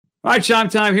All right, Chime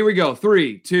time. Here we go.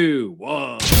 3, 2,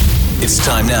 1. It's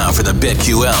time now for the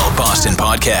BetQL Boston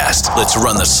Podcast. Let's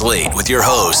run the slate with your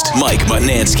host, Mike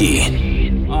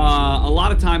Mutnansky. A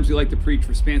lot of times we like to preach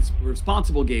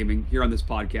responsible gaming here on this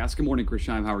podcast. Good morning, Chris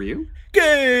Scheim. How are you?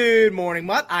 Good morning,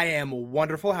 Mutt. I am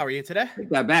wonderful. How are you today? Take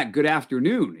that back. Good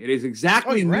afternoon. It is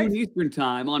exactly noon Eastern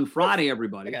time on Friday,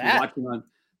 everybody. You're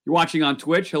watching on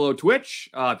Twitch. Hello, Twitch.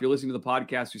 If you're listening to the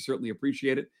podcast, we certainly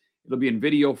appreciate it. It'll be in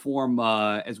video form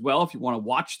as well if you want to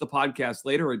watch the podcast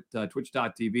later at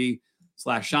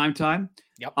twitch.tv/ShimeTime.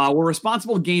 Yep. We're a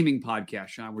responsible gaming podcast,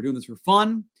 Sean. We're doing this for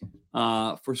fun,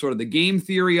 for sort of the game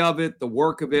theory of it, the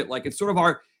work of it. Like it's sort of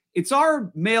our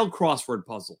male crossword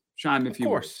puzzle, Sean, if you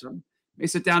will. So, may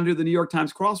sit down and do the New York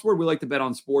Times crossword. We like to bet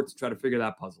on sports and try to figure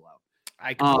that puzzle out.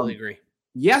 I completely agree.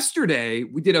 Yesterday,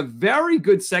 we did a very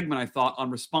good segment, I thought,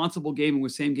 on responsible gaming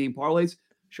with same game parlays.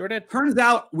 Sure did. Turns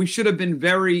out we should have been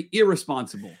very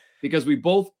irresponsible because we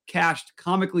both cashed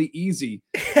comically easy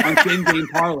on same game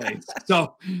parlays.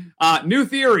 So, new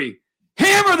theory: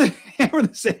 hammer the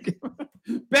same game.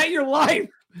 Bet your life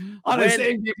on a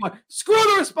same game parlay. Screw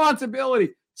the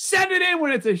responsibility. Send it in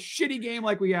when it's a shitty game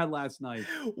like we had last night.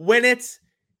 When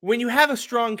you have a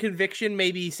strong conviction,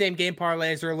 maybe same game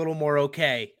parlays are a little more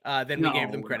okay than we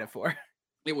gave them credit for.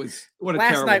 It was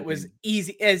last night was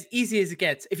easy as it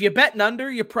gets. If you bet an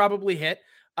under, you probably hit.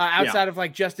 Outside of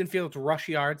like Justin Fields rush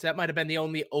yards, that might have been the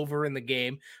only over in the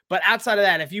game. But outside of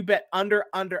that, if you bet under,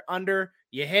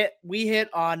 you hit. We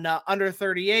hit on under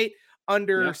 38,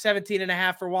 under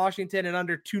 17.5 for Washington, and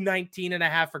under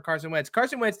 219.5 for Carson Wentz.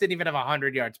 Carson Wentz didn't even have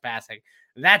 100 yards passing.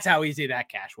 That's how easy that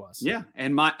cash was. Yeah,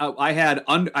 and I had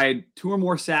 2 or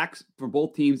more sacks for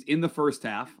both teams in the first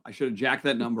half. I should have jacked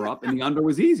that number up, and the under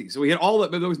was easy. So we had all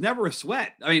that, but there was never a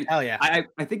sweat. I mean, hell yeah. I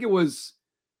think it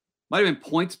might have been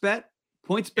PointsBet.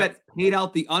 PointsBet paid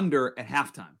out the under at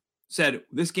halftime. Said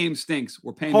this game stinks.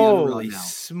 We're paying the under right now. Holy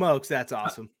smokes, that's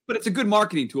awesome. But it's a good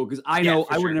marketing tool because I know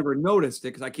I would have never noticed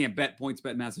it because I can't bet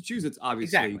PointsBet in Massachusetts,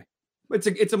 obviously. Exactly. But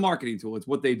it's a marketing tool. It's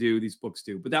what they do. These books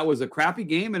do. But that was a crappy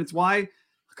game, and it's why a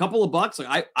couple of bucks.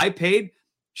 Like I paid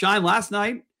Shine last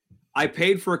night. I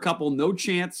paid for a couple no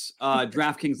chance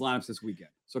DraftKings lineups this weekend.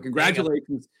 So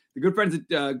congratulations, the good friends at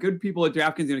good people at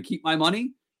DraftKings are going to keep my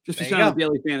money. Just to shine on the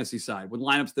daily fantasy side with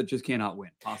lineups that just cannot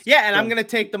win. Awesome. Yeah, and I'm going to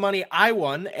take the money I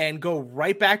won and go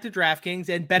right back to DraftKings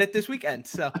and bet it this weekend.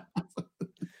 So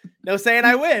no saying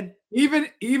I win.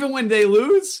 Even when they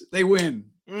lose, they win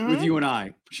with you and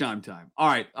I, Shime Time. All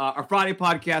right, our Friday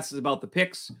podcast is about the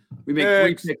picks. We make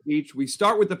 3 picks each. We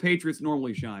start with the Patriots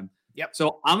normally, Shime. Yep.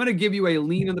 So I'm going to give you a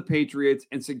lean on the Patriots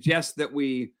and suggest that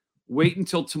we wait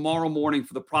until tomorrow morning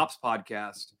for the props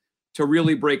podcast to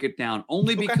really break it down,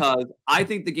 only because I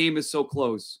think the game is so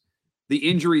close. The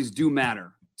injuries do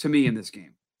matter to me in this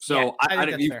game. So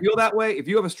if you feel that way, if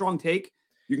you have a strong take,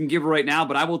 you can give it right now.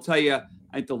 But I will tell you, I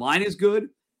think the line is good.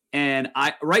 And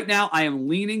right now I am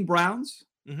leaning Browns.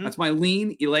 That's my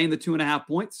lean, laying the 2.5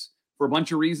 points for a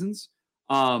bunch of reasons.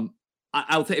 I'll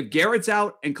tell you, if Garrett's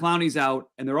out and Clowney's out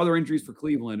and there are other injuries for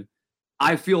Cleveland,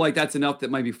 I feel like that's enough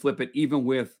that might be flip it, even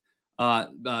with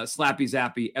Slappy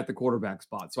Zappy at the quarterback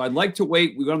spot. So I'd like to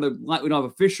wait. We don't have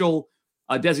official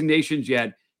designations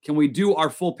yet. Can we do our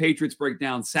full Patriots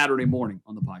breakdown Saturday morning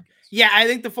on the podcast? Yeah, I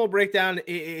think the full breakdown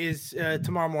is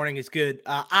tomorrow morning is good.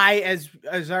 As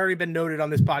already been noted on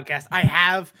this podcast, I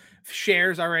have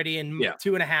shares already in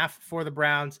 2.5 for the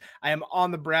Browns. I am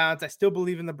on the Browns. I still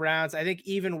believe in the Browns. I think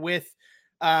even with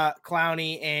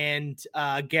Clowney and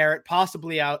Garrett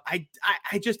possibly out, I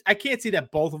can't see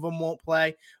that both of them won't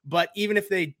play. But even if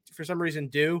they for some reason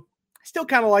do, I still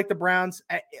kind of like the Browns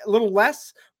a little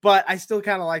less, but I still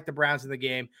kind of like the Browns in the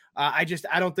game. I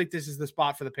don't think this is the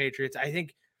spot for the Patriots. I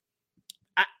think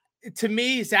to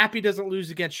me, Zappy doesn't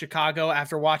lose against Chicago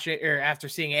after watching or after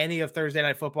seeing any of Thursday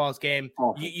Night Football's game.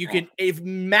 You can, if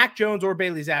Mac Jones or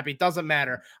Bailey Zappy, doesn't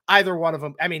matter. Either one of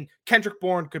them. I mean, Kendrick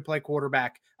Bourne could play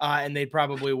quarterback and they'd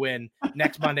probably win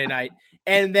next Monday night.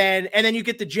 And then you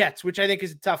get the Jets, which I think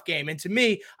is a tough game. And to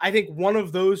me, I think one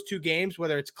of those 2 games,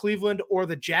 whether it's Cleveland or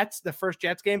the Jets, the first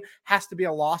Jets game, has to be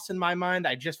a loss in my mind.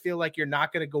 I just feel like you're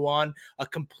not going to go on a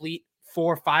complete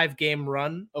 4 or 5 game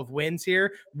run of wins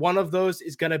here. One of those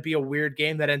is going to be a weird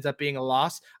game that ends up being a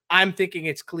loss. I'm thinking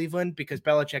it's Cleveland because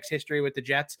Belichick's history with the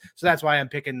Jets. So that's why I'm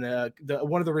picking the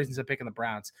one of the reasons I'm picking the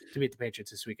Browns to beat the Patriots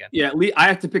this weekend. Yeah, Lee, I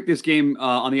have to pick this game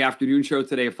on the afternoon show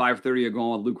today at 5:30. I'm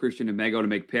going with Luke Christian and Mego to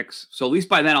make picks. So at least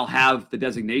by then I'll have the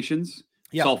designations.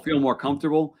 Yep. So I'll feel more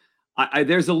comfortable.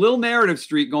 There's a little narrative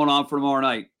streak going on for tomorrow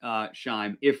night,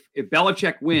 Shime. If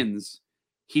Belichick wins,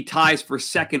 he ties for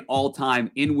second all-time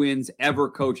in wins ever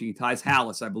coaching. He ties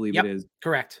Hallis, I believe it is.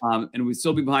 Correct. And we'd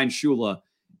still be behind Shula.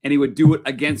 and he would do it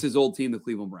against his old team, the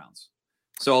Cleveland Browns.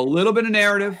 So a little bit of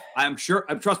narrative. I'm sure.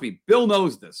 Trust me, Bill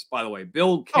knows this. By the way,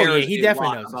 Bill cares he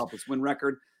definitely knows about this win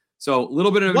record. So a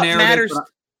little bit of narrative.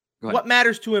 What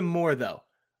matters to him more, though?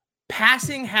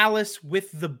 Passing Halas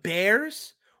with the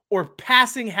Bears or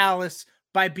passing Halas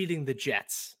by beating the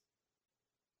Jets?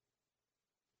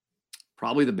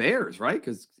 Probably the Bears, right?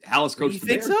 Because Halas coached the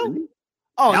Bears. You think so?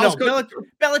 Oh, no.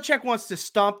 Belichick wants to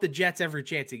stomp the Jets every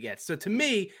chance he gets. So to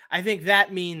me, I think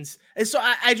that means – and so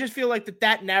I just feel like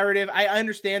that narrative – I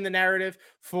understand the narrative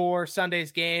for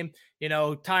Sunday's game,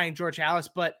 tying George Halas,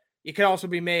 but it could also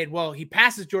be made, well, he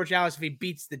passes George Halas if he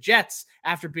beats the Jets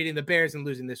after beating the Bears and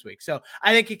losing this week. So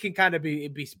I think it can kind of be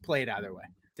played either way.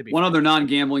 One other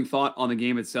non-gambling thought on the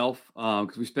game itself,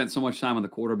 because we spent so much time on the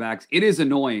quarterbacks. It is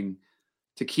annoying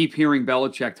to keep hearing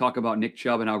Belichick talk about Nick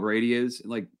Chubb and how great he is.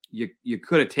 Like, you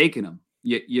could have taken him.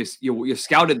 You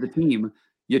scouted the team.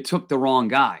 You took the wrong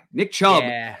guy. Nick Chubb.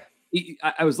 Yeah.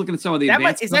 I was looking at some of the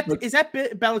advanced is that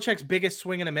Belichick's biggest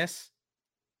swing and a miss?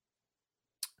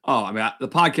 Oh, I mean, the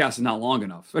podcast is not long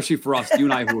enough, especially for us, you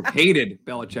and I, who have hated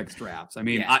Belichick's drafts. I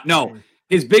mean, no,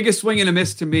 his biggest swing and a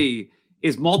miss to me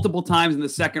is multiple times in the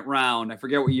second round. I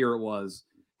forget what year it was,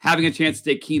 having a chance to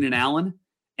take Keenan Allen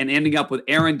and ending up with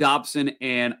Aaron Dobson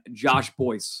and Josh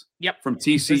Boyce. From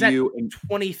TCU in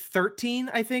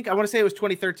 2013, I think. I want to say it was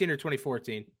 2013 or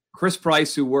 2014. Chris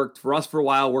Price, who worked for us for a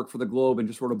while, worked for the Globe, and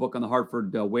just wrote a book on the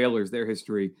Hartford Whalers, their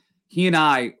history. He and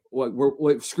I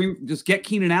were screaming, just get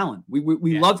Keenan Allen.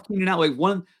 We loved Keenan Allen.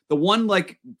 Like the one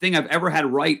thing I've ever had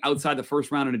right outside the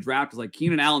first round in a draft is like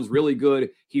Keenan Allen's really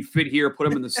good. He'd fit here, put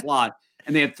him in the slot.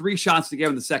 And they had 3 shots to give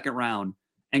in the second round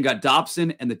and got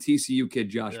Dobson and the TCU kid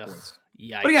Josh Boyce.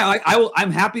 Yikes. But yeah,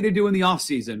 I'm happy to do in the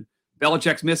offseason.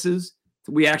 Belichick's misses,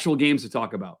 we actual games to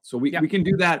talk about. So we can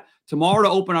do that tomorrow to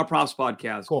open our props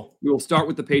podcast. Cool. We will start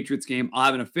with the Patriots game. I'll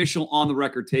have an official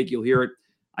on-the-record take. You'll hear it,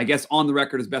 I guess, on the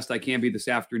record as best I can be this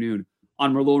afternoon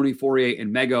on Merloni, Fourier,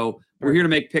 and Mego. We're here to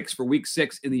make picks for Week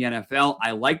 6 in the NFL.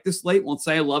 I like this slate. Won't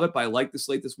say I love it, but I like the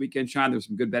slate this weekend, Sean. There's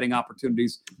some good betting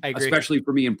opportunities, especially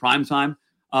for me in prime time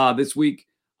this week.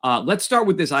 Let's start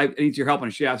with this. I need your help, and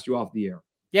I should ask you off the air.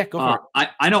 Yeah, go for it.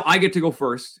 I know I get to go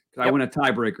first because I win a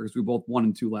tiebreaker because we both 1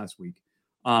 and 2 last week.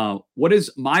 What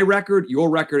is my record, your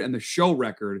record, and the show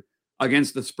record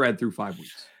against the spread through 5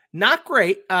 weeks? Not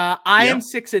great. I am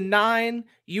 6-9.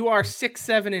 You are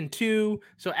 6-7-2.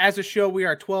 So as a show, we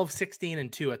are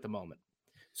 12-16-2 at the moment.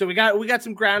 So we got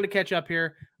some ground to catch up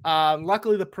here.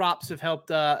 Luckily, the props have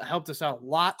helped us out a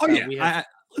lot. Oh yeah,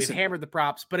 we've hammered the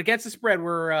props, but against the spread,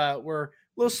 we're a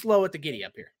little slow at the giddy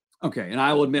up here. Okay, and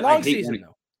I will admit,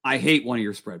 I hate one of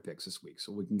your spread picks this week,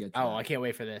 so we can get to that. I can't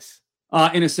wait for this.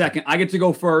 In a second, I get to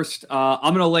go first.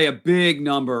 I'm going to lay a big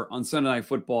number on Sunday Night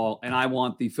Football, and I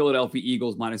want the Philadelphia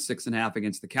Eagles -6.5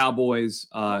 against the Cowboys.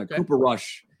 Cooper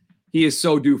Rush, he is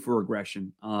so due for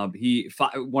regression. One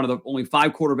of the only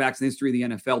 5 quarterbacks in the history of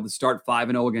the NFL to start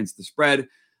 5-0 against the spread.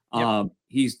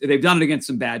 They've done it against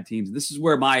some bad teams. This is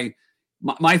where my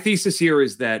thesis here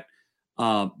is that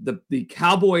the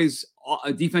Cowboys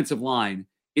defensive line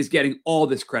is getting all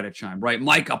this credit, Chime, right?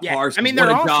 Micah Parsons, what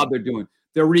a job they're doing.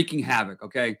 They're wreaking havoc,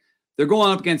 okay? They're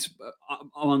going up against,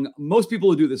 among most people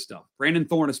who do this stuff, Brandon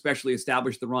Thorne especially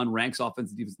established the run, ranks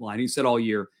offensive defensive line. He said all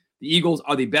year, the Eagles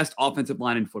are the best offensive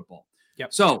line in football.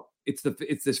 So it's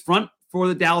this front for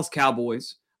the Dallas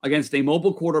Cowboys against a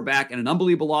mobile quarterback and an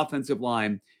unbelievable offensive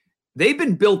line. They've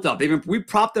been built up. We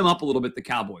propped them up a little bit, the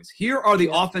Cowboys. Here are the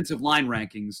offensive line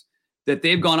rankings that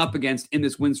they've gone up against in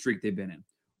this win streak they've been in.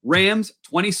 Rams,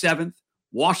 27th.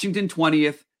 Washington,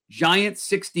 20th. Giants,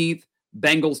 16th.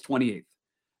 Bengals, 28th.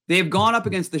 They've gone up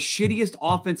against the shittiest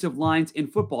offensive lines in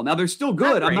football. Now, they're still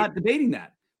good. I'm not debating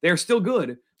that. They're still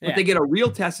good. But they get a real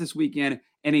test this weekend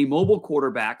and a mobile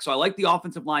quarterback. So I like the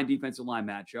offensive line, defensive line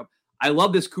matchup. I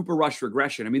love this Cooper Rush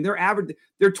regression. I mean, they're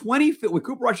 25th with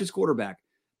Cooper Rush's quarterback.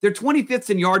 They're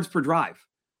 25th in yards per drive.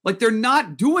 Like, they're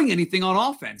not doing anything on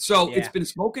offense. So it's been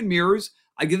smoke and mirrors.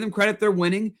 I give them credit. They're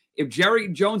winning. If Jerry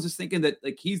Jones is thinking that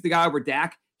he's the guy over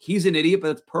Dak, he's an idiot, but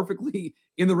that's perfectly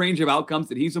in the range of outcomes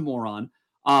that he's a moron.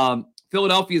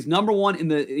 Philadelphia is number 1 in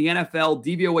the NFL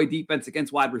DVOA defense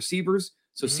against wide receivers.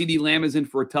 So CeeDee Lamb is in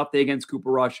for a tough day against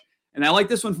Cooper Rush. And I like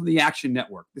this one from the Action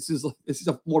Network. This is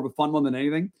more of a fun one than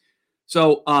anything.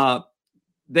 So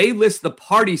they list the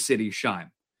party city,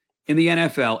 Shime, in the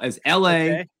NFL as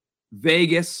LA,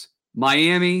 Vegas,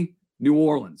 Miami, New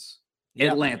Orleans,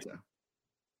 Atlanta.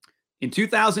 In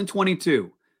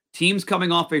 2022, teams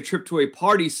coming off a trip to a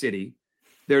party city,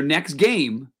 their next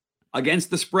game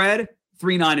against the spread,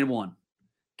 3-9-1.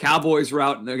 Cowboys were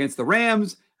out against the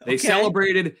Rams. They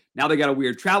celebrated. Now they got a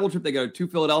weird travel trip. They go to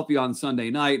Philadelphia on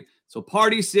Sunday night. So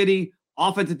Party City,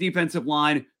 offensive, defensive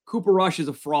line. Cooper Rush is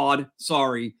a fraud.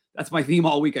 Sorry. That's my theme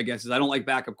all week, I guess, is I don't like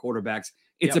backup quarterbacks.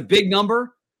 It's a big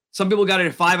number. Some people got it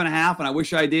at 5.5, and I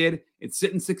wish I did. It's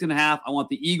sitting 6.5. I want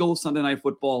the Eagles Sunday Night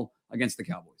Football against the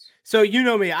Cowboys. So you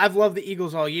know me. I've loved the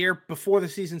Eagles all year. Before the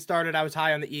season started, I was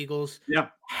high on the Eagles. Yeah.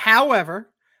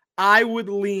 However, I would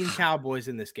lean Cowboys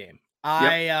in this game.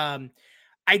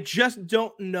 I just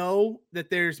don't know that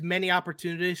there's many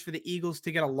opportunities for the Eagles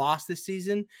to get a loss this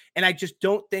season, and I just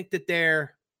don't think that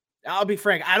they're – I'll be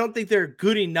frank, I don't think they're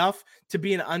good enough to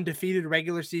be an undefeated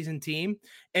regular season team.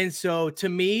 And so to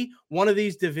me, one of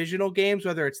these divisional games,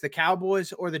 whether it's the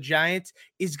Cowboys or the Giants,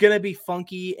 is going to be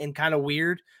funky and kind of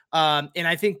weird. And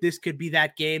I think this could be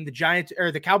that game. The Giants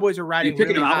or the Cowboys are riding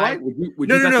really high.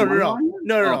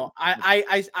 No.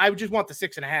 I just want the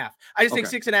 6.5. I just think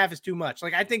 6.5 is too much.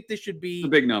 Like, I think this should be a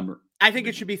big number. I think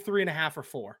it should be 3.5 or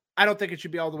 4. I don't think it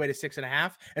should be all the way to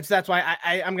 6.5. And so that's why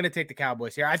I'm going to take the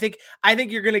Cowboys here. I think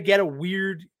you're going to get a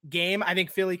weird game. I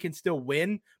think Philly can still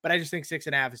win, but I just think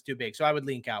 6.5 is too big. So I would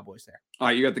lean Cowboys there. All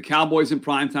right. You got the Cowboys in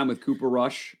primetime with Cooper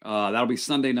Rush. That'll be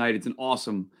Sunday night. It's an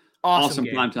awesome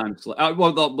primetime.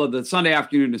 The Sunday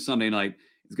afternoon to Sunday night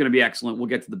is going to be excellent. We'll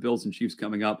get to the Bills and Chiefs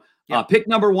coming up. Yep. Pick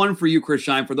number 1 for you, Chris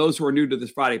Scheim. For those who are new to this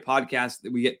Friday podcast,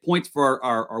 we get points for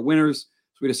our winners.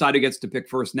 So we decide who gets to pick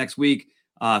first next week.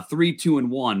 3, 2, and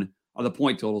 1 are the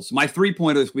point totals. So my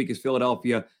 3-pointer this week is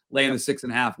Philadelphia laying the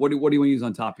 6.5. What do you want to use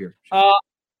on top here?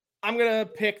 I'm gonna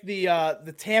pick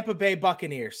the Tampa Bay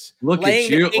Buccaneers. Look at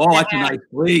you! Oh, that's a nice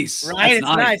place. Right, it's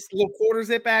nice. A little quarter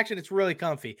zip action. It's really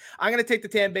comfy. I'm gonna take the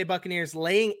Tampa Bay Buccaneers,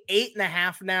 laying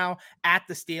 8.5 now at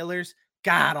the Steelers.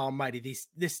 God Almighty,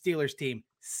 this Steelers team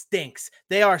stinks.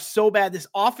 They are so bad. This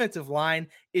offensive line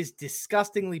is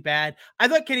disgustingly bad. I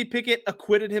thought Kenny Pickett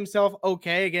acquitted himself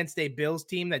okay against a Bills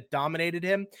team that dominated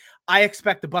him. I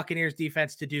expect the Buccaneers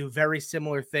defense to do very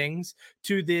similar things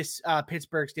to this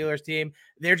Pittsburgh Steelers team.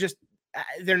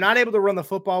 They're not able to run the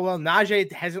football well. Najee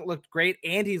hasn't looked great,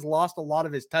 and he's lost a lot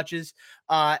of his touches.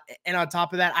 And on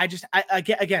top of that, I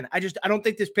don't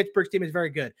think this Pittsburgh team is very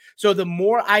good. So the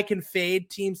more I can fade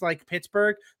teams like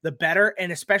Pittsburgh, the better.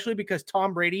 And especially because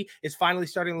Tom Brady is finally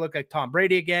starting to look like Tom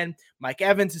Brady again. Mike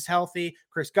Evans is healthy.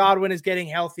 Chris Godwin is getting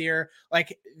healthier.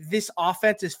 Like, this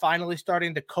offense is finally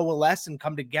starting to coalesce and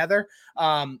come together.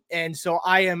 And so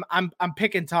I'm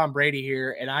picking Tom Brady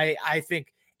here, and I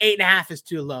think 8.5 is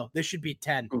too low. This should be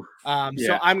 10.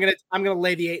 So I'm gonna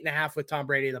lay the 8.5 with Tom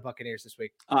Brady and the Buccaneers this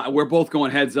week. We're both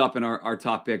going heads up in our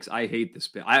top picks. I hate this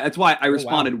pick. That's why I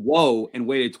responded whoa and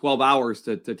waited 12 hours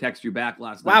to text you back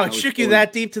last night. Wow, it shook you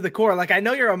that deep to the core. Like, I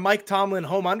know you're a Mike Tomlin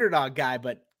home underdog guy,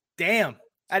 but damn,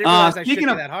 I didn't realize I shook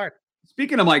you that hard.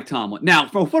 Speaking of Mike Tomlin, now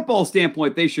from a football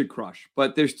standpoint, they should crush,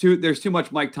 but there's too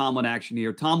much Mike Tomlin action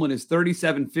here. Tomlin is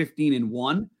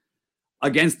 37-15-1.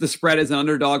 Against the spread as an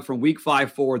underdog from week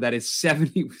 5 forward. That is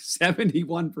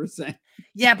 71%.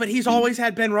 Yeah, but he's always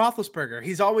had Ben Roethlisberger.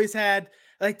 He's always had,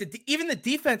 like, even the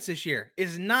defense this year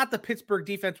is not the Pittsburgh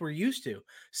defense we're used to.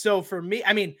 So for me,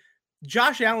 I mean,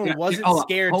 Josh Allen wasn't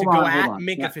scared to go at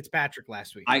Minkah Fitzpatrick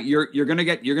last week. You're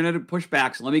gonna push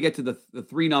back. So let me get to the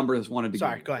 3 numbers I wanted to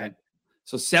Sorry, go ahead.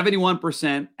 So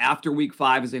 71% after week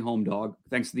 5 is a home dog,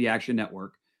 thanks to the Action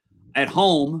Network. At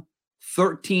home,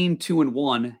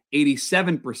 13-2-1,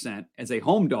 87% as a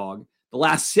home dog. The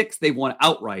last 6 they've won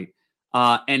outright.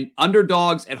 And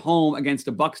underdogs at home against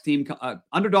a Bucs team.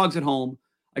 Underdogs at home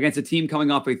against a team coming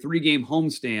off a 3-game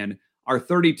homestand are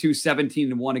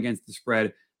 32-17-1 against the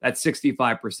spread. That's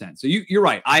 65%. So you're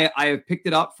right. I have picked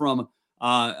it up from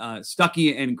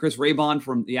Stuckey and Chris Raybon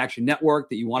from the Action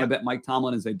Network that you want to bet Mike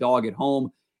Tomlin as a dog at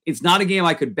home. It's not a game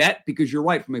I could bet because you're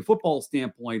right from a football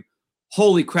standpoint.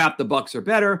 Holy crap, the Bucs are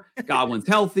better. Godwin's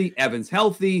healthy. Evans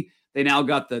healthy. They now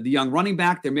got the young running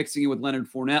back. They're mixing it with Leonard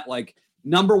Fournette. Like,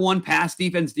 number 1 pass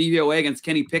defense DVOA against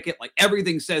Kenny Pickett. Like,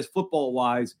 everything says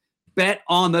football-wise, bet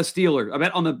on the Steelers. I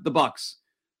bet on the Bucs.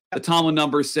 The Tomlin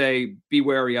numbers say be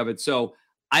wary of it. So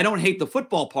I don't hate the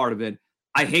football part of it.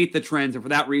 I hate the trends. And for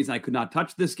that reason, I could not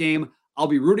touch this game. I'll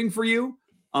be rooting for you.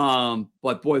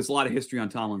 But boy, there's a lot of history on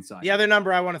Tomlin's side. The other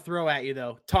number I want to throw at you,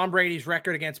 though, Tom Brady's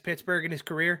record against Pittsburgh in his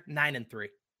career, 9-3.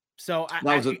 So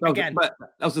that was a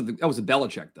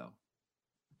Belichick, though.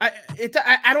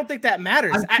 I don't think that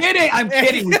matters. I'm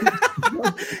kidding.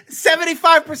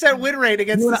 75% win rate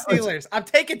against the Steelers. I'm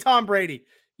taking Tom Brady.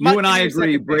 You and I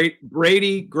agree.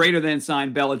 Brady greater than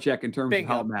signed Belichick in terms of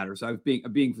how it matters. I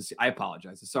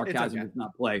apologize. The sarcasm does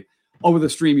not play over the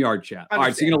StreamYard chat. All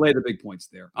right, so you're going to lay the big points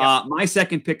there. Yeah. My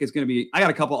second pick is going to be, I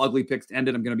got a couple ugly picks to end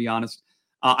it. I'm going to be honest.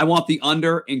 I want the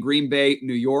under in Green Bay,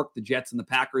 New York, the Jets and the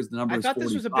Packers. The number is 45. I thought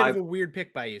this was a bit of a weird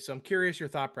pick by you, so I'm curious your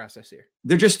thought process here.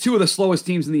 They're just two of the slowest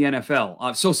teams in the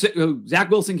NFL. So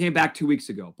Zach Wilson came back 2 weeks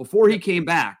ago. Before he came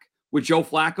back with Joe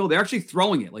Flacco, they're actually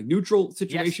throwing it like neutral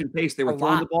situation pace. They were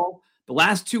throwing the ball. The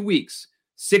last 2 weeks,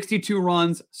 62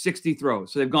 runs, 60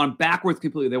 throws. So they've gone backwards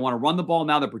completely. They want to run the ball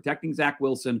now. They're protecting Zach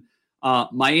Wilson.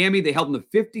 Miami, they held them to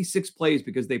 56 plays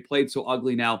because they played so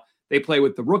ugly now. They play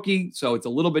with the rookie, so it's a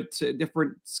little bit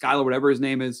different. Skyler, whatever his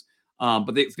name is.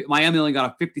 But Miami only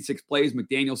got a 56 plays.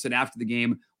 McDaniel said after the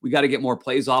game, we got to get more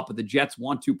plays off, but the Jets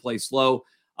want to play slow.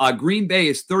 Green Bay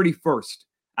is 31st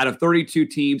out of 32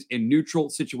 teams in neutral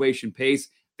situation pace.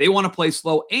 They want to play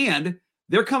slow, and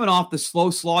they're coming off the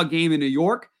slow slog game in New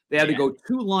York. They had to go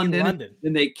to London.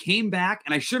 Then they came back,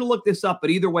 and I should have looked this up, but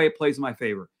either way, it plays in my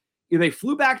favor. They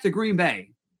flew back to Green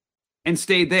Bay and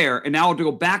stayed there, and now to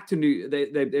go back to they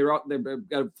got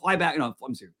to fly back. I'm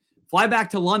serious. Fly back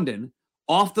to London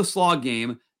off the slog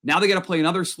game. Now they got to play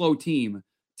another slow team.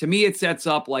 To me, it sets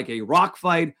up like a rock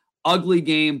fight, ugly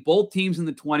game. Both teams in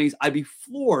the 20s. I'd be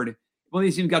floored if one of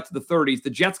these teams got to the 30s.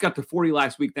 The Jets got to 40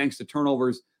 last week thanks to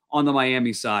turnovers on the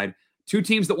Miami side. Two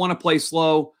teams that want to play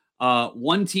slow.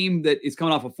 One team that is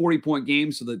coming off a 40-point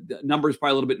game, so the number is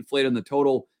probably a little bit inflated in the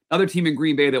total. Another team in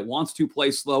Green Bay that wants to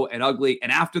play slow and ugly. And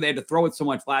after they had to throw it so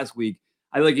much last week,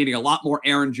 I like getting a lot more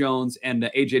Aaron Jones and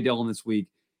A.J. Dillon this week.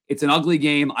 It's an ugly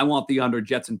game. I want the under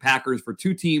Jets and Packers for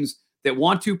two teams that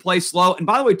want to play slow. And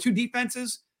by the way, two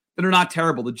defenses that are not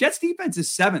terrible. The Jets defense is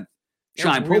 7th.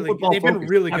 Shine. They've been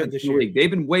really good this year. They've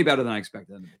been way better than I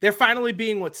expected. They're finally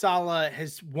being what Saleh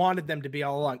has wanted them to be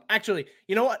all along. Actually,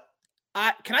 you know what?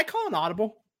 Can I call an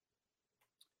audible?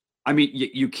 I mean,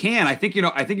 you can. I think you're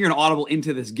an audible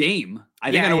into this game.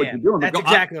 I think I know what you're doing. That's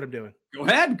exactly what I'm doing.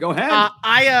 Go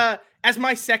ahead. As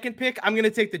my second pick, I'm going to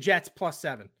take the Jets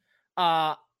 +7.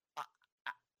 I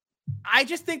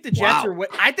just think the Jets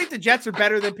I think the Jets are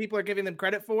better than people are giving them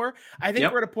credit for. I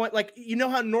think we're at a point like, you know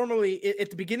how normally at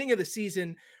the beginning of the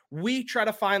season, we try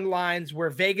to find lines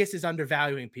where Vegas is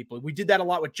undervaluing people. We did that a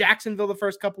lot with Jacksonville the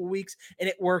first couple of weeks, and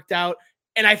it worked out.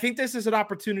 And I think this is an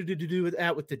opportunity to do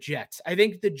that with the Jets. I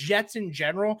think the Jets in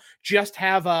general just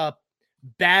have a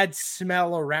bad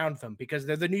smell around them because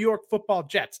they're the New York Football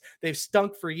Jets. They've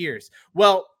stunk for years.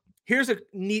 Well, here's a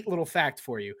neat little fact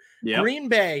for you. Yep. Green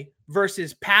Bay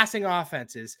versus passing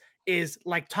offenses is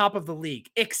like top of the league,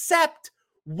 except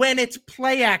when it's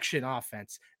play action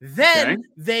offense. Then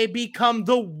they become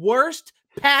the worst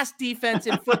pass defense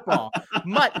in football.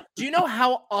 Mutt, do you know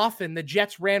how often the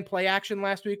Jets ran play action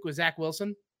last week with Zach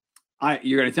Wilson?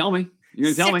 You're going to tell me.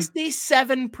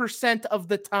 67% of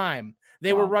the time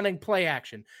they were running play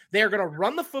action. They're going to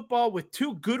run the football with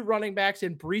two good running backs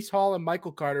in Breece Hall and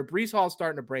Michael Carter. Breece Hall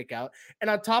starting to break out. And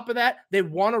on top of that, they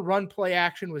want to run play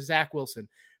action with Zach Wilson.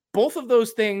 Both of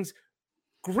those things,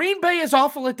 Green Bay is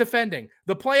awful at defending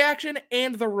the play action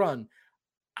and the run.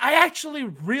 I actually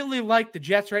really like the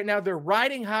Jets right now. They're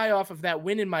riding high off of that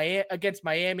win in against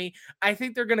Miami. I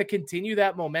think they're going to continue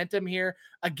that momentum here.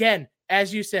 Again,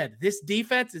 as you said, this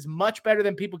defense is much better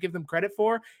than people give them credit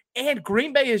for. And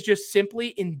Green Bay is just simply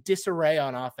in disarray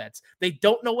on offense. They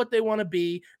don't know what they want to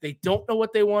be. They don't know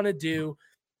what they want to do.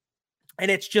 And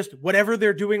it's just whatever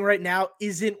they're doing right now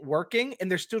isn't working,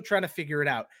 and they're still trying to figure it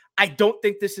out. I don't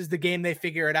think this is the game they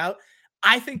figure it out.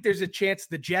 I think there's a chance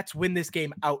the Jets win this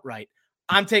game outright.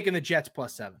 I'm taking the Jets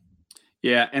 +7.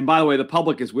 Yeah, and by the way, the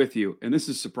public is with you, and this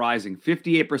is surprising.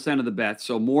 58% of the bets,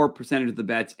 so more percentage of the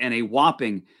bets, and a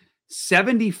whopping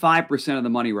 75% of the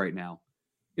money right now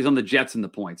is on the Jets and the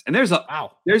points. And there's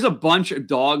a bunch of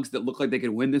dogs that look like they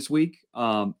could win this week,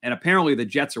 and apparently the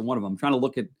Jets are one of them. I'm trying to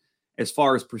look at as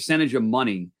far as percentage of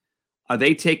money. Are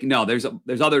they taking? No, there's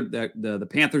other. The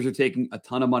Panthers are taking a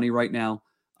ton of money right now.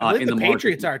 I think the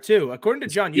Patriots are too. According to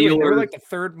John Ewing, they're like the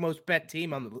third most bet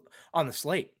team on the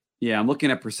slate. Yeah, I'm looking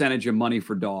at percentage of money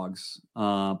for dogs.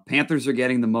 Panthers are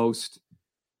getting the most.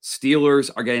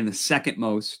 Steelers are getting the second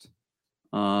most.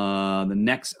 The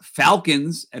next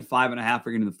Falcons at 5.5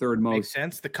 are getting the third most. Makes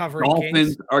sense. The covering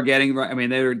Dolphins are getting. I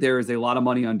mean, there is a lot of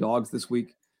money on dogs this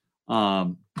week. Yeah,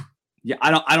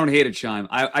 I don't hate it, Shime.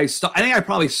 I think I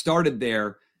probably started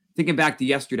there. Thinking back to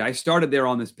yesterday, I started there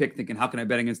on this pick thinking, how can I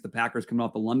bet against the Packers coming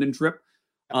off the London trip?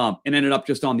 And ended up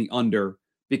just on the under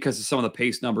because of some of the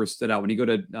pace numbers stood out. When you go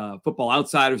to Football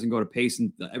Outsiders and go to pace,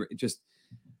 and just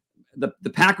the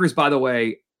Packers, by the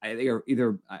way, they are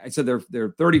I said they're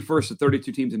 31st of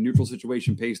 32 teams in neutral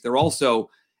situation pace. They're also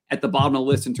at the bottom of the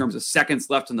list in terms of seconds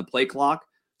left in the play clock.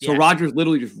 So Rodgers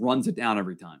literally just runs it down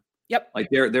every time. Yep. Like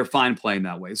they're fine playing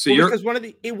that way. So because one of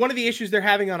the issues they're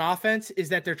having on offense is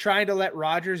that they're trying to let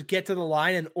Rodgers get to the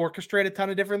line and orchestrate a ton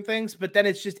of different things, but then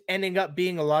it's just ending up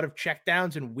being a lot of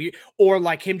checkdowns and weird, or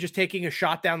like him just taking a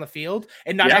shot down the field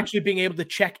and not actually being able to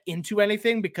check into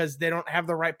anything because they don't have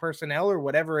the right personnel or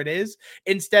whatever it is,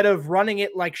 instead of running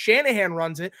it like Shanahan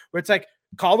runs it, where it's like,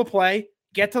 call the play,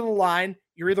 get to the line.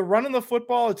 You're either running the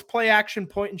football, it's play action,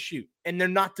 point and shoot. And they're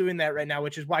not doing that right now,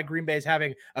 which is why Green Bay is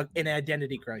having an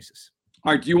identity crisis.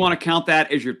 All right. Do you want to count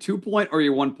that as your 2-point or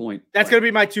your 1-point? That's going to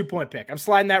be my 2-point pick. I'm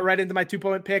sliding that right into my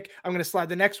 2-point pick. I'm going to slide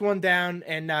the next one down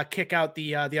and kick out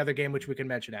the other game, which we can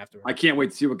mention afterwards. I can't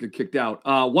wait to see what get kicked out.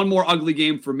 One more ugly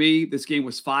game for me. This game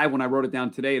was 5 when I wrote it down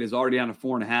today. It is already down to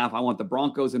 4.5. I want the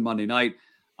Broncos in Monday night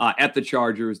at the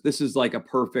Chargers. This is like a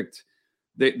perfect.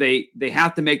 They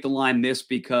have to make the line this,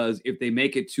 because if they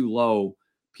make it too low,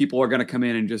 people are going to come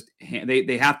in and just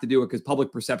they have to do it because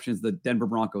public perception is the Denver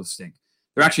Broncos stink.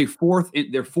 They're actually fourth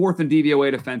in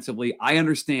DVOA defensively. I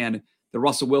understand that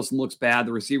Russell Wilson looks bad.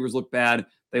 The receivers look bad.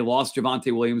 They lost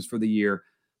Javonte Williams for the year,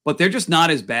 but they're just not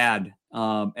as bad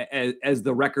as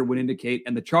the record would indicate.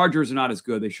 And the Chargers are not as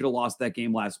good. They should have lost that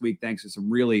game last week thanks to some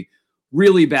really,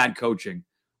 really bad coaching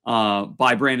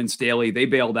by Brandon Staley. They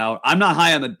bailed out. I'm not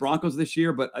high on the Broncos this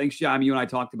year, but I think, Shyam, you and I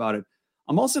talked about it.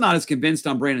 I'm also not as convinced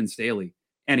on Brandon Staley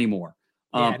anymore.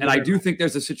 And I do think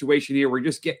there's a situation here where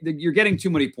you're getting too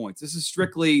many points. This is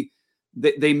strictly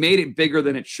they made it bigger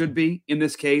than it should be in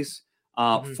this case.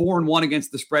 4-1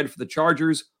 against the spread for the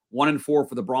Chargers, 1-4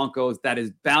 for the Broncos. That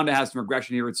is bound to have some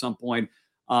regression here at some point,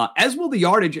 as will the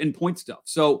yardage and point stuff.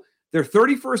 So they're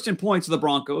 31st in points of the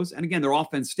Broncos, and again, their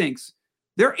offense stinks.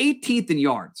 They're 18th in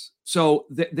yards, so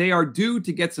they are due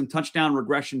to get some touchdown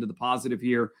regression to the positive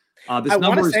here. I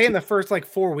want to say in the first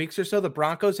 4 weeks or so, the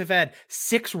Broncos have had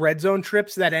 6 red zone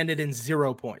trips that ended in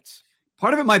 0 points.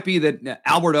 Part of it might be that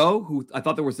Albert O, who I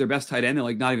thought that was their best tight end,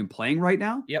 they're not even playing right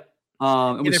now. Yep.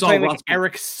 And we saw Russ,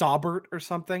 Eric Saubert or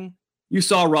something. You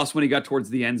saw Russ when he got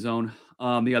towards the end zone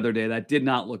the other day. That did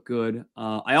not look good.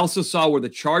 I also saw where the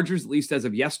Chargers, at least as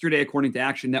of yesterday, according to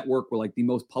Action Network, were the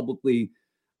most publicly,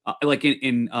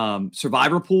 in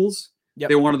survivor pools. Yep.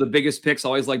 They were one of the biggest picks. I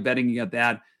always like betting at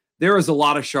that. There is a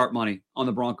lot of sharp money on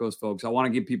the Broncos, folks. I want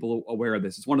to get people aware of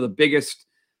this. It's one of the biggest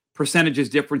percentages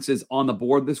differences on the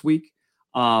board this week.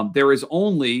 There is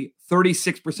only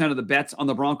 36% of the bets on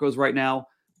the Broncos right now,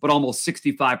 but almost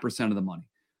 65% of the money.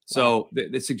 So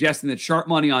they're suggesting that sharp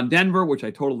money on Denver, which I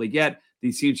totally get.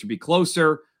 These teams should be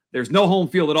closer. There's no home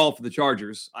field at all for the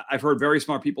Chargers. I've heard very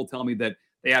smart people tell me that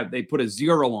they put a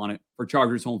 0 on it for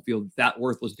Chargers home field. It's that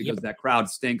worthless because that crowd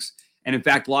stinks. And in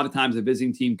fact, a lot of times a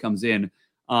visiting team comes in,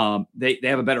 they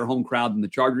have a better home crowd than the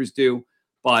Chargers do,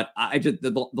 but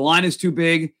the line is too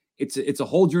big. It's a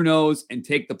hold your nose and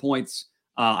take the points.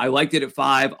 I liked it at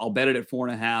 5. I'll bet it at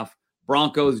 4.5.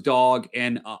 Broncos dog,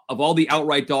 and of all the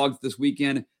outright dogs this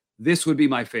weekend, this would be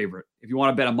my favorite. If you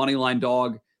want to bet a money line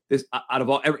dog, this out of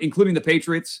all, including the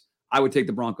Patriots, I would take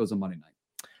the Broncos on Monday night.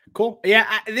 Cool.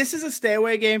 Yeah, this is a stay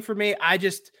away game for me.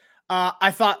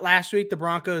 I thought last week the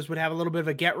Broncos would have a little bit of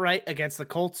a get right against the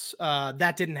Colts.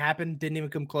 That didn't happen. Didn't even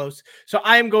come close. So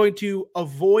I am going to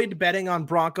avoid betting on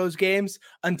Broncos games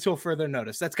until further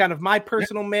notice. That's kind of my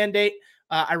personal mandate.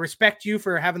 I respect you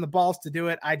for having the balls to do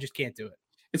it. I just can't do it.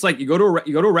 It's like you go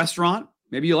to a restaurant.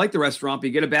 Maybe you like the restaurant, but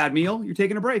you get a bad meal. You're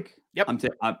taking a break. Yep.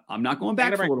 I'm not going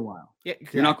back for a little while. Yeah,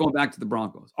 exactly. You're not going back to the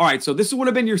Broncos. All right. So this would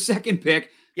have been your second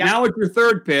pick. Yep. Now it's your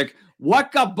third pick.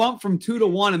 What got bumped from 2 to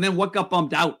 1, and then what got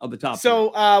bumped out of the top? So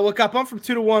what got bumped from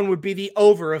 2 to 1 would be the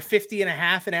over of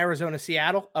 50.5 in Arizona,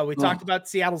 Seattle. We talked about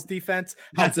Seattle's defense,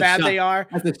 how bad they are.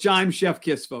 That's a chime chef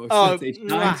kiss, folks. That's a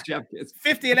chime chef kiss.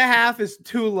 50.5 is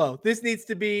too low. This needs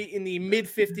to be in the mid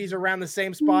 50s, around the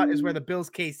same spot as where the Bills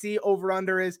KC over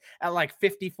under is at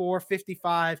 54,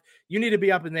 55. You need to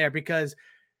be up in there because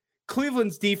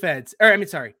Cleveland's defense,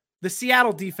 the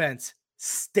Seattle defense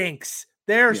stinks.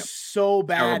 They're so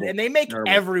bad, terrible. And they make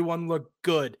everyone look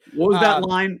good. What was that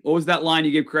line? What was that line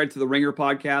you gave credit to the Ringer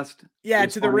podcast? Yeah,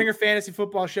 to the Ringer Fantasy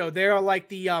Football Show. They're like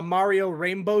the Mario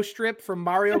Rainbow Strip from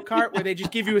Mario Kart, where they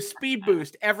just give you a speed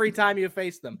boost every time you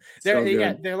face them.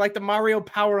 They're like the Mario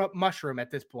Power-Up Mushroom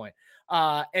at this point.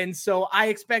 And so I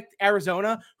expect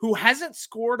Arizona, who hasn't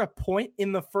scored a point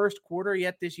in the first quarter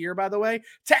yet this year, by the way,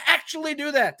 to actually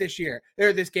do that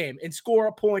this game and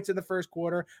score points in the first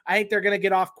quarter. I think they're going to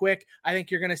get off quick. I think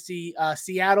you're going to see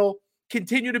Seattle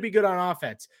continue to be good on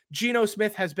offense. Geno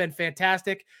Smith has been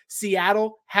fantastic.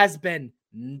 Seattle has been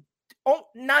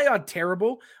nigh on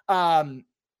terrible. Arizona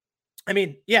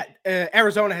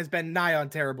has been nigh on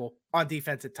terrible on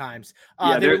defense at times.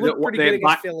 They look pretty good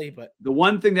against Philly, but the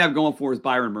one thing they have going for is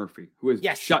Byron Murphy, who has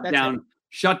shut down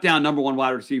shut down number one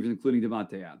wide receivers, including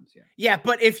Devontae Adams. Yeah,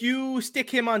 but if you stick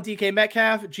him on DK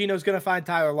Metcalf, Gino's going to find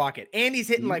Tyler Lockett. And he's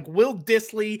hitting like Will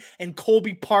Dissly and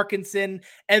Colby Parkinson.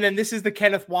 And then this is the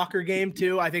Kenneth Walker game,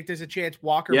 too. I think there's a chance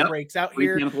Walker breaks out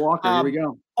here. Kenneth Walker, here we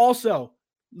go. Also,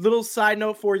 little side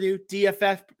note for you,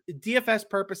 DFS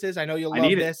purposes. I know you'll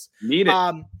love this. Need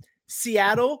it.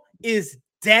 Seattle is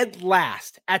dead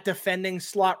last at defending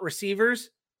slot receivers.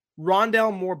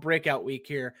 Rondale Moore breakout week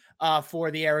here for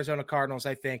the Arizona Cardinals,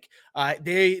 I think.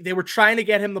 They were trying to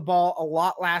get him the ball a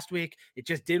lot last week. It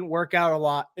just didn't work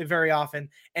out very often.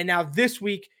 And now this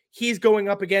week, he's going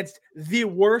up against the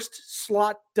worst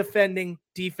slot defending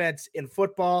defense in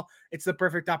football. It's the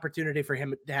perfect opportunity for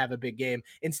him to have a big game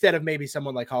instead of maybe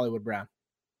someone like Hollywood Brown.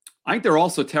 I think they're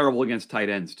also terrible against tight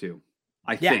ends too.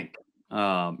 I think.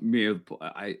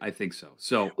 I think so.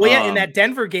 So, in that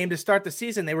Denver game to start the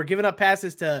season, they were giving up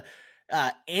passes to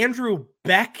Andrew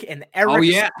Beck and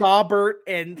Eric Staubert,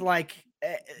 and like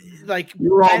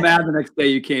you were all mad the next day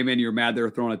you came in. You were mad they were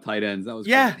throwing at tight ends. That was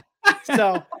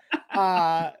so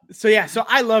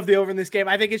I love the over in this game.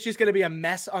 I think it's just going to be a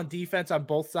mess on defense on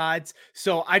both sides.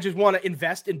 So I just want to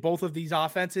invest in both of these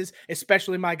offenses,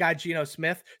 especially my guy Geno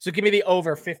Smith. So give me the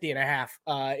over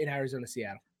 50.5 in Arizona,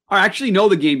 Seattle. I actually know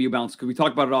the game you bounced because we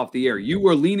talked about it off the air. You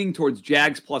were leaning towards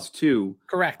Jags +2.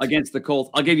 Correct. Against the Colts.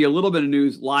 I'll give you a little bit of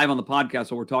news live on the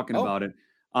podcast while we're talking about it.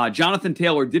 Jonathan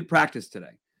Taylor did practice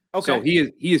today. Okay. So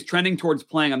he is trending towards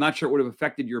playing. I'm not sure it would have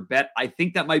affected your bet. I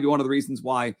think that might be one of the reasons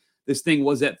why this thing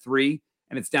was at 3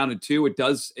 and it's down to 2.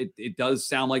 It does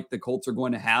sound like the Colts are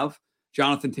going to have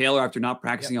Jonathan Taylor after not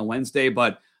practicing on Wednesday,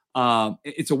 but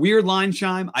it's a weird line,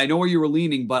 Shime. I know where you were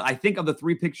leaning, but I think of the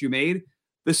 3 picks you made,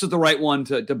 this is the right one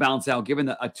to bounce out, given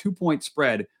a 2-point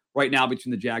spread right now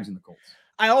between the Jags and the Colts.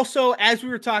 I also, as we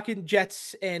were talking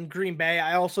Jets and Green Bay,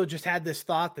 I also just had this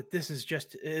thought that this is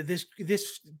just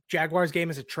this Jaguars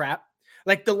game is a trap.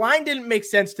 Like the line didn't make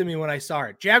sense to me when I saw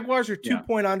it. Jaguars are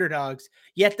 2-point underdogs,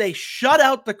 yet they shut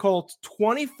out the Colts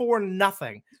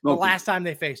 24-0 the last time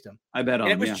they faced them. I bet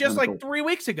on and it was just like 3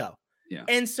 weeks ago. Yeah.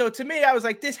 And so to me, I was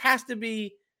like, this has to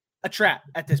be a trap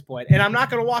at this point. And I'm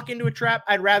not going to walk into a trap.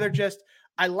 I'd rather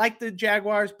I like the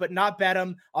Jaguars, but not bet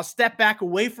them. I'll step back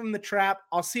away from the trap.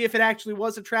 I'll see if it actually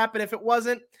was a trap. And if it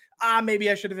wasn't, maybe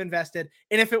I should have invested.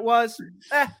 And if it was,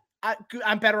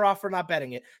 I'm better off for not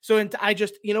betting it. So I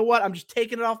just, you know what? I'm just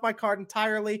taking it off my card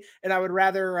entirely. And I would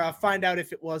rather find out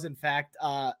if it was, in fact,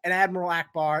 an Admiral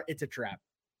Akbar. It's a trap.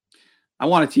 I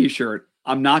want a t-shirt.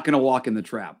 I'm not going to walk in the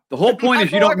trap. The whole point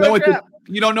is you don't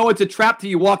know it's a trap till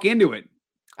you walk into it.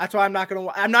 That's why I'm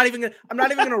not even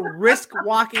gonna risk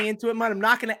walking into it, man. I'm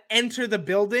not gonna enter the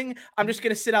building. I'm just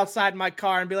gonna sit outside my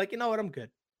car and be like, you know what, I'm good.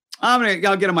 I'll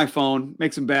get on my phone,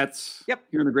 make some bets. Yep.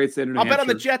 Here in the great state of New I'll Hampshire. bet on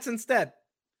the Jets instead.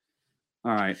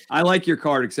 All right. I like your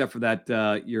card, except for that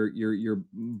your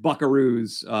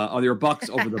Buckaroos, or your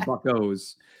Bucks over the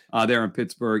Buccos there in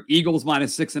Pittsburgh. Eagles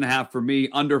 -6.5 for me,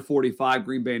 under 45,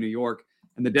 Green Bay, New York,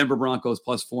 and the Denver Broncos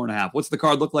 +4.5. What's the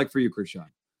card look like for you, Krishan?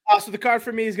 So the card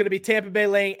for me is going to be Tampa Bay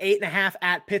laying 8.5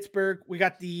 at Pittsburgh. We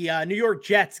got the New York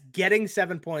Jets getting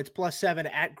 7 points, +7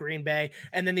 at Green Bay,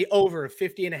 and then the over of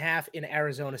 50.5 in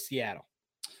Arizona, Seattle.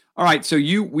 All right, so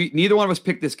we neither one of us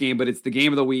picked this game, but it's the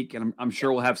game of the week, and I'm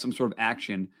sure we'll have some sort of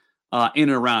action in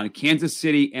and around Kansas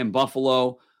City and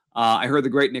Buffalo. I heard the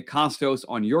great Nick Costos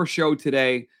on your show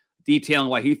today detailing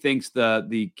why he thinks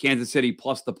the Kansas City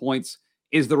plus the points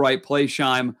is the right play,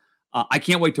 Shime. I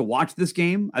can't wait to watch this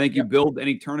game. I think you build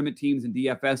any tournament teams in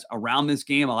DFS around this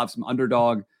game. I'll have some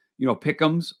underdog,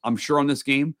 pick'ems, I'm sure, on this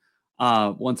game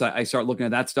once I start looking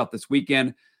at that stuff this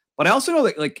weekend. But I also know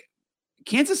that, like,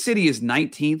 Kansas City is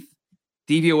 19th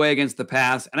DVOA against the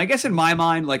pass. And I guess in my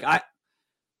mind, like, I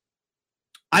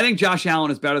think Josh Allen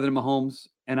is better than Mahomes.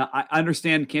 And I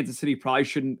understand Kansas City probably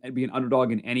shouldn't be an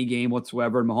underdog in any game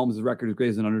whatsoever. And Mahomes' record is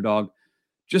great as an underdog.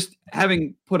 Just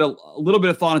having put a little bit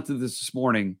of thought into this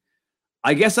morning,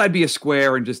 I guess I'd be a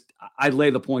square and I'd lay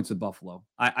the points with Buffalo.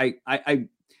 I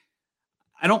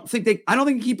don't think they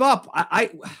keep up.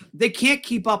 They can't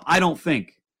keep up, I don't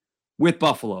think, with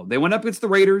Buffalo. They went up against the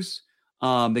Raiders.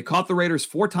 They caught the Raiders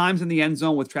 4 times in the end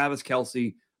zone with Travis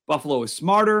Kelce. Buffalo is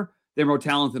smarter. They're more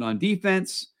talented on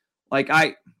defense.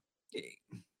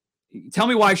 Tell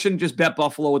me why I shouldn't just bet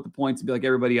Buffalo with the points and be like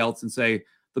everybody else and say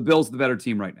the Bills are the better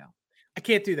team right now. I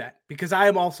can't do that because I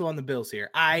am also on the Bills here.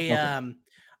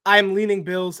 I'm leaning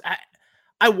Bills.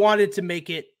 I wanted to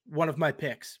make it one of my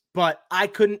picks, but I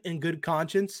couldn't in good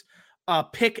conscience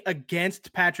pick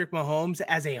against Patrick Mahomes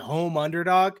as a home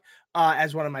underdog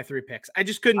as one of my 3 picks. I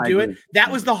just couldn't do it.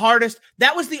 That was the hardest.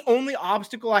 That was the only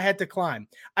obstacle I had to climb.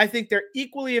 I think they're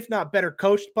equally, if not better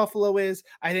coached, Buffalo is.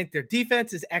 I think their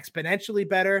defense is exponentially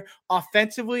better.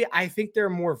 Offensively, I think they're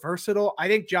more versatile. I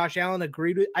think Josh Allen I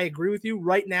agree with you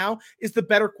right now, is the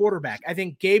better quarterback. I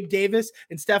think Gabe Davis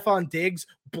and Stephon Diggs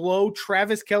blow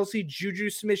Travis Kelce, Juju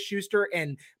Smith-Schuster,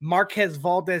 and Marquez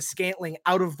Valdes-Scantling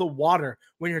out of the water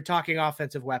when you're talking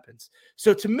offensive weapons.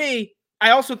 So to me, I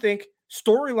also think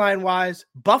storyline wise,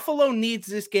 Buffalo needs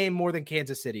this game more than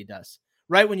Kansas City does,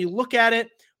 right? When you look at it,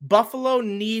 Buffalo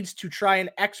needs to try and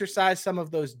exercise some of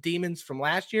those demons from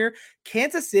last year.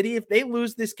 Kansas City, if they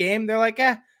lose this game, they're like,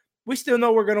 we still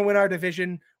know we're going to win our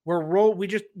division.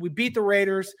 We beat the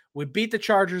Raiders. We beat the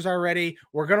Chargers already.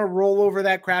 We're going to roll over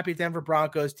that crappy Denver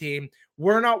Broncos team.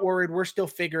 We're not worried. We're still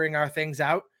figuring our things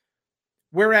out.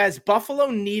 Whereas Buffalo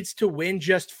needs to win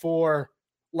just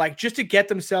to get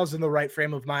themselves in the right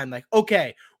frame of mind. Like,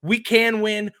 okay, we can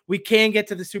win. We can get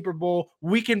to the Super Bowl.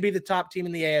 We can be the top team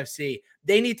in the AFC.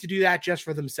 They need to do that just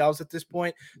for themselves at this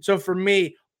point. So for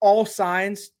me, all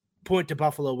signs point to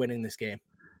Buffalo winning this game.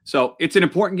 So it's an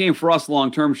important game for us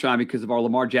long-term, Sean, because of our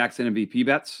Lamar Jackson MVP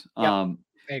bets. Yep,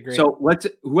 I agree. So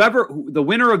the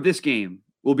winner of this game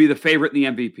will be the favorite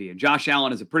in the MVP. And Josh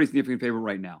Allen is a pretty significant favorite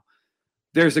right now.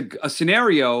 There's a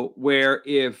scenario where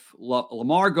if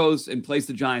Lamar goes and plays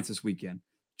the Giants this weekend,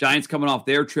 Giants coming off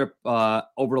their trip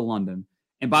over to London.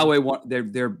 And by the way,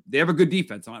 they have a good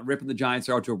defense. I'm not ripping the Giants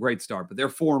out to a great start, but they're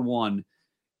 4-1.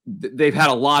 They've had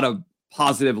a lot of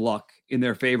positive luck in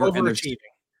their favor. Overachieving.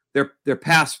 And their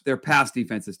pass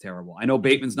defense is terrible. I know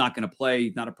Bateman's not going to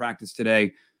play, not a practice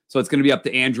today, so it's going to be up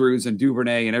to Andrews and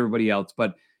Duvernay and everybody else.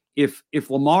 But if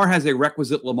Lamar has a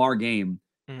requisite Lamar game,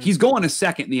 he's going to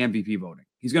second in the MVP voting.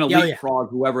 He's going to leapfrog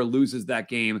whoever loses that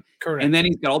game. Correct. And then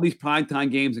he's got all these primetime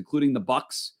games, including the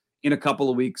Bucks in a couple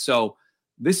of weeks. So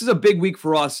this is a big week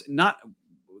for us.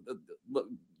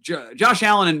 Josh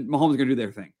Allen and Mahomes are going to do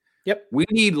their thing. Yep. We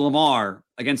need Lamar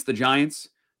against the Giants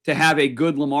to have a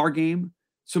good Lamar game.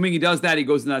 Assuming he does that, he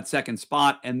goes in that second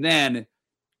spot. And then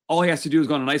all he has to do is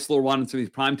go on a nice little run into these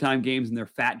primetime games in their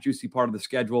fat, juicy part of the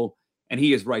schedule. And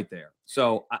he is right there.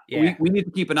 So we need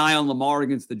to keep an eye on Lamar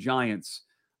against the Giants.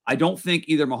 I don't think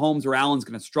either Mahomes or Allen's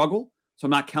going to struggle. So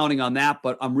I'm not counting on that,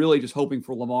 but I'm really just hoping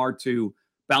for Lamar to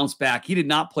bounce back. He did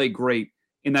not play great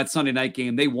in that Sunday night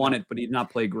game. They won it, but he did not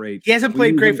play great. He hasn't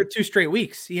played great for 2 straight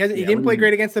weeks. He didn't play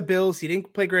great against the Bills. He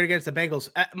didn't play great against the Bengals.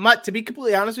 Mutt, to be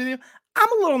completely honest with you,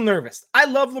 I'm a little nervous. I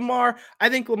love Lamar. I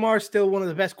think Lamar is still one of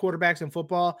the best quarterbacks in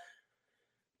football.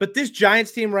 But this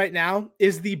Giants team right now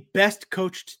is the best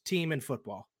coached team in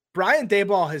football. Brian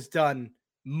Daboll has done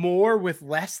more with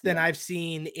less than I've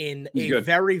seen in a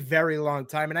very, very long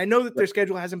time. And I know that their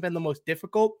schedule hasn't been the most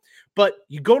difficult, but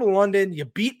you go to London, you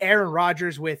beat Aaron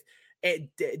Rodgers with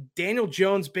Daniel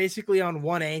Jones basically on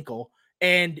one ankle,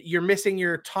 and you're missing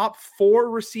your top 4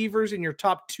 receivers and your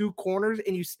top 2 corners,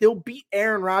 and you still beat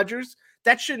Aaron Rodgers.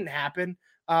 That shouldn't happen.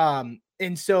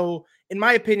 And so, in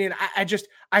my opinion, I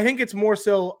think it's more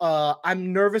so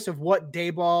I'm nervous of what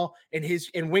Daboll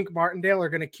and Wink Martindale are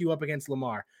going to queue up against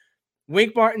Lamar.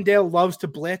 Wink Martindale loves to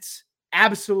blitz,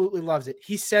 absolutely loves it.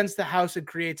 He sends the house and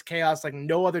creates chaos like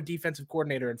no other defensive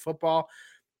coordinator in football.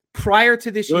 Prior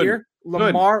to this year,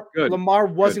 Lamar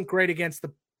wasn't great against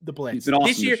the blitz.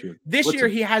 Awesome this year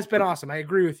he has been awesome. I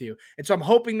agree with you. And so I'm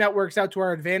hoping that works out to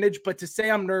our advantage, but to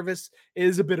say I'm nervous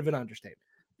is a bit of an understatement.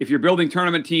 If you're building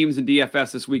tournament teams in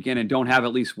DFS this weekend and don't have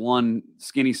at least one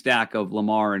skinny stack of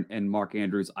Lamar and Mark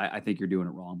Andrews, I think you're doing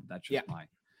it wrong.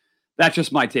 That's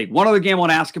just my take. One other game I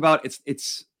want to ask about.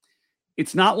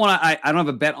 It's not one I don't have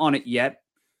a bet on it yet,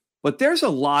 but there's a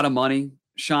lot of money,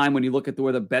 Shine, when you look at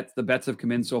where the bets have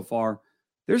come in so far.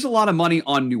 There's a lot of money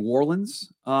on New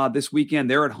Orleans this weekend.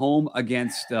 They're at home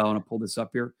against, I want to pull this up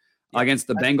here, against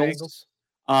the Bengals.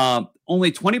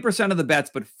 Only 20% of the bets,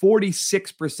 but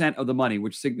 46% of the money,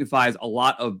 which signifies a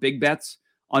lot of big bets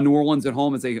on New Orleans at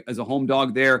home as a home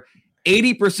dog there.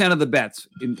 80% of the bets,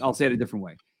 I'll say it a different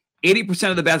way. 80%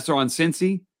 of the bets are on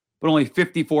Cincy, but only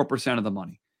 54% of the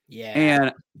money. Yeah.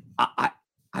 And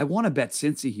I want to bet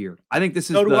Cincy here. I think this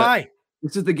is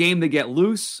This is the game they get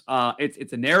loose.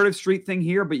 It's a narrative street thing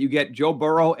here, but you get Joe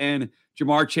Burrow and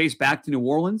Jamar Chase back to New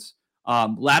Orleans.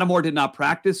 Lattimore did not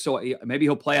practice, so maybe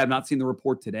he'll play. I've not seen the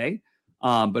report today.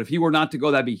 But if he were not to go,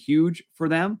 that'd be huge for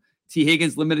them. T.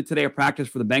 Higgins limited today of practice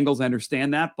for the Bengals. I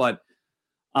understand that, but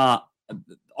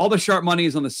all the sharp money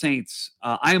is on the Saints.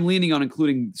 I am leaning on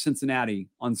including Cincinnati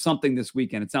on something this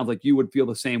weekend. It sounds like you would feel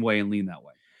the same way and lean that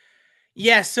way.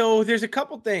 Yeah, so there's a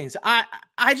couple things.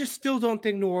 I just still don't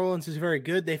think New Orleans is very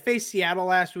good. They faced Seattle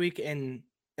last week, and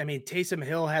I mean, Taysom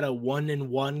Hill had a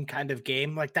 1-1 kind of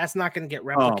game. Like, that's not going to get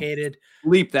replicated.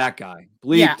 Bleep that guy.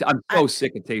 Bleep. Yeah, I'm so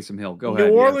sick of Taysom Hill. Go ahead.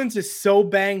 New Orleans is so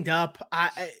banged up.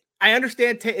 I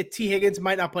understand T. Higgins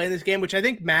might not play in this game, which I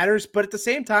think matters. But at the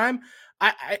same time,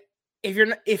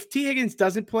 if T. Higgins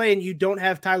doesn't play and you don't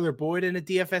have Tyler Boyd in a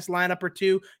DFS lineup or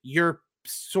two, you're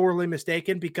sorely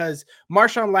mistaken, because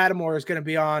Marshawn Lattimore is going to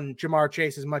be on Jamar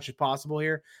Chase as much as possible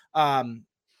here.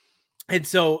 And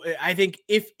so I think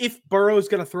if Burrow is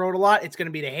going to throw it a lot, it's going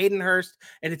to be to Hayden Hurst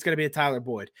and it's going to be to Tyler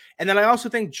Boyd. And then I also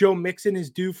think Joe Mixon is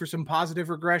due for some positive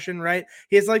regression, right?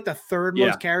 He has like the third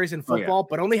most carries in football,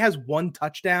 but only has 1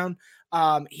 touchdown.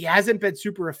 He hasn't been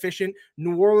super efficient.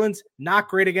 New Orleans, not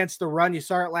great against the run. You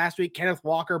saw it last week. Kenneth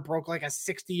Walker broke like a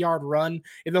 60-yard run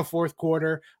in the fourth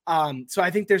quarter. So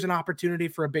I think there's an opportunity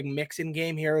for a big Mixon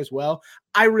game here as well.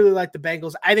 I really like the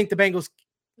Bengals. I think the Bengals,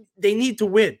 they need to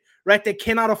win, right? They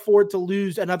cannot afford to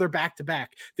lose another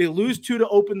back-to-back. They lose 2 to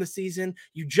open the season.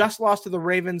 You just lost to the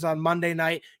Ravens on Monday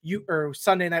night, or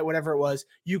Sunday night, whatever it was.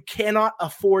 You cannot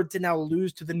afford to now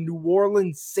lose to the New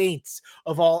Orleans Saints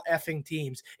of all effing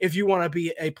teams if you want to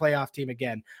be a playoff team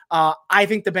again. I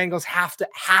think the Bengals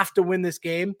have to win this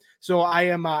game. So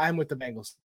I'm with the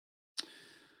Bengals.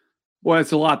 Boy,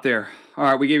 it's a lot there. All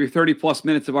right, we gave you 30-plus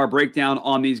minutes of our breakdown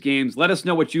on these games. Let us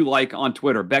know what you like on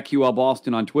Twitter. BetQL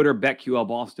Boston on Twitter. BetQL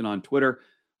Boston on Twitter.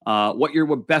 What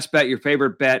your best bet, your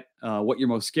favorite bet, what you're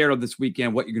most scared of this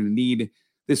weekend, what you're going to need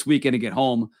this weekend to get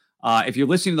home. If you're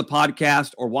listening to the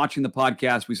podcast or watching the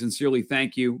podcast, we sincerely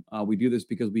thank you. We do this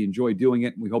because we enjoy doing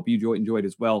it. We hope you enjoy it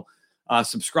as well.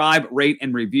 Subscribe, rate,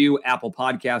 and review Apple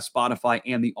Podcasts, Spotify,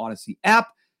 and the Odyssey app.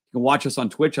 You can watch us on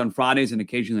Twitch on Fridays and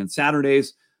occasionally on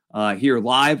Saturdays. Here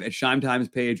live at Shime Time's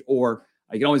page, or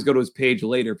you can always go to his page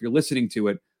later. If you're listening to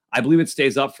it, I believe it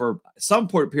stays up for some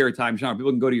period of time. Shime,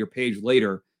 people can go to your page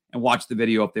later and watch the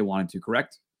video if they wanted to,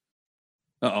 correct?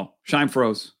 Shime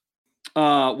froze.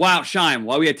 Wow, Shime,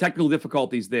 while we had technical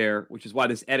difficulties there, which is why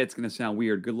this edit's going to sound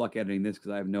weird. Good luck editing this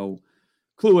because I have no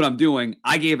clue what I'm doing.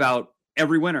 I gave out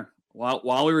every winner.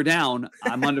 While we were down,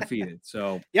 I'm undefeated.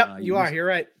 So yep, you're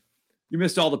right. You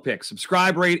missed all the picks.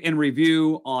 Subscribe, rate, and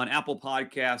review on Apple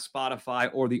Podcasts, Spotify,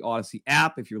 or the Odyssey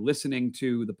app. If you're listening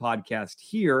to the podcast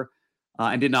here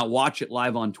and did not watch it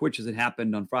live on Twitch as it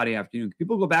happened on Friday afternoon, can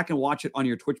people go back and watch it on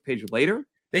your Twitch page later?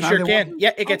 They sure can.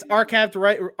 Yeah, it gets archived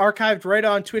right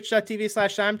on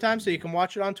twitch.tv/ShimeTime, so you can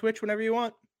watch it on Twitch whenever you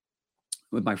want.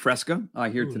 With my Fresca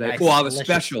here today. Nice, I'll have a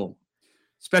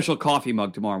special coffee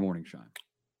mug tomorrow morning, Shime,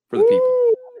 for the people.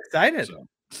 Excited. So,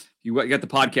 you got the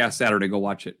podcast Saturday, go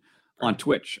watch it on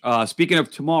Twitch. Speaking of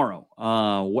tomorrow,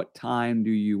 what time do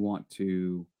you want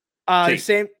to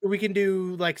same? We can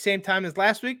do like same time as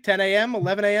last week, 10 a.m.,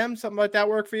 11 a.m., something like that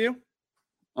work for you?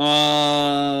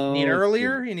 Need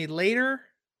earlier? You need later?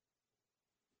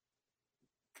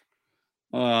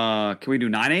 Can we do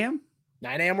 9 a.m.?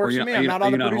 9 a.m. works for me. I'm not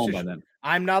on the producer show.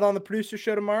 I'm not on the producer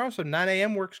show tomorrow, so 9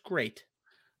 a.m. works great.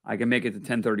 I can make it to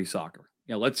 10:30 soccer.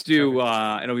 Yeah, let's do,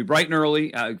 it'll be bright and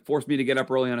early. Force me to get up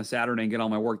early on a Saturday and get all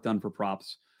my work done for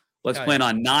props. Let's plan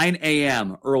on 9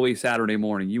 a.m. early Saturday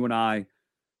morning. You and I,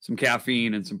 some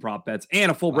caffeine and some prop bets,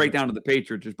 and a full breakdown of the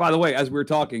Patriots. Which, by the way, as we were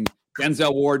talking,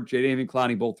 Denzel Ward, Jadeveon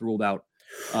Clowney both ruled out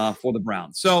for the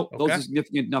Browns. So those are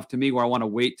significant enough to me where I want to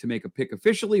wait to make a pick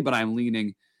officially, but I'm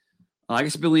leaning, I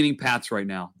guess I've been leaning Pats right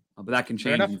now. But that can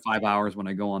change in 5 hours when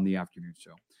I go on the afternoon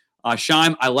show.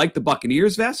 Shime, I like the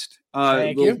Buccaneers vest.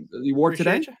 Thank you. You wore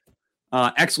today.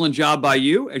 Excellent job by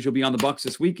you, as you'll be on the Bucs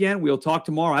this weekend. We'll talk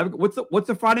tomorrow. What's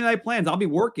the Friday night plans? I'll be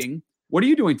working. What are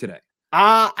you doing today?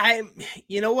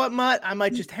 You know what, Mutt? I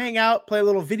might just hang out, play a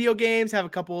little video games, have a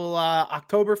couple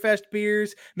Oktoberfest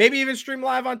beers, maybe even stream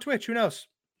live on Twitch. Who knows?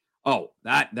 Oh,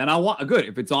 then I'll watch. Good.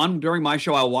 If it's on during my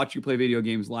show, I'll watch you play video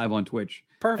games live on Twitch.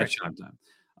 Perfect. At Shime Time.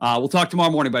 We'll talk tomorrow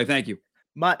morning, buddy. Thank you.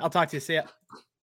 Mutt, I'll talk to you. See ya.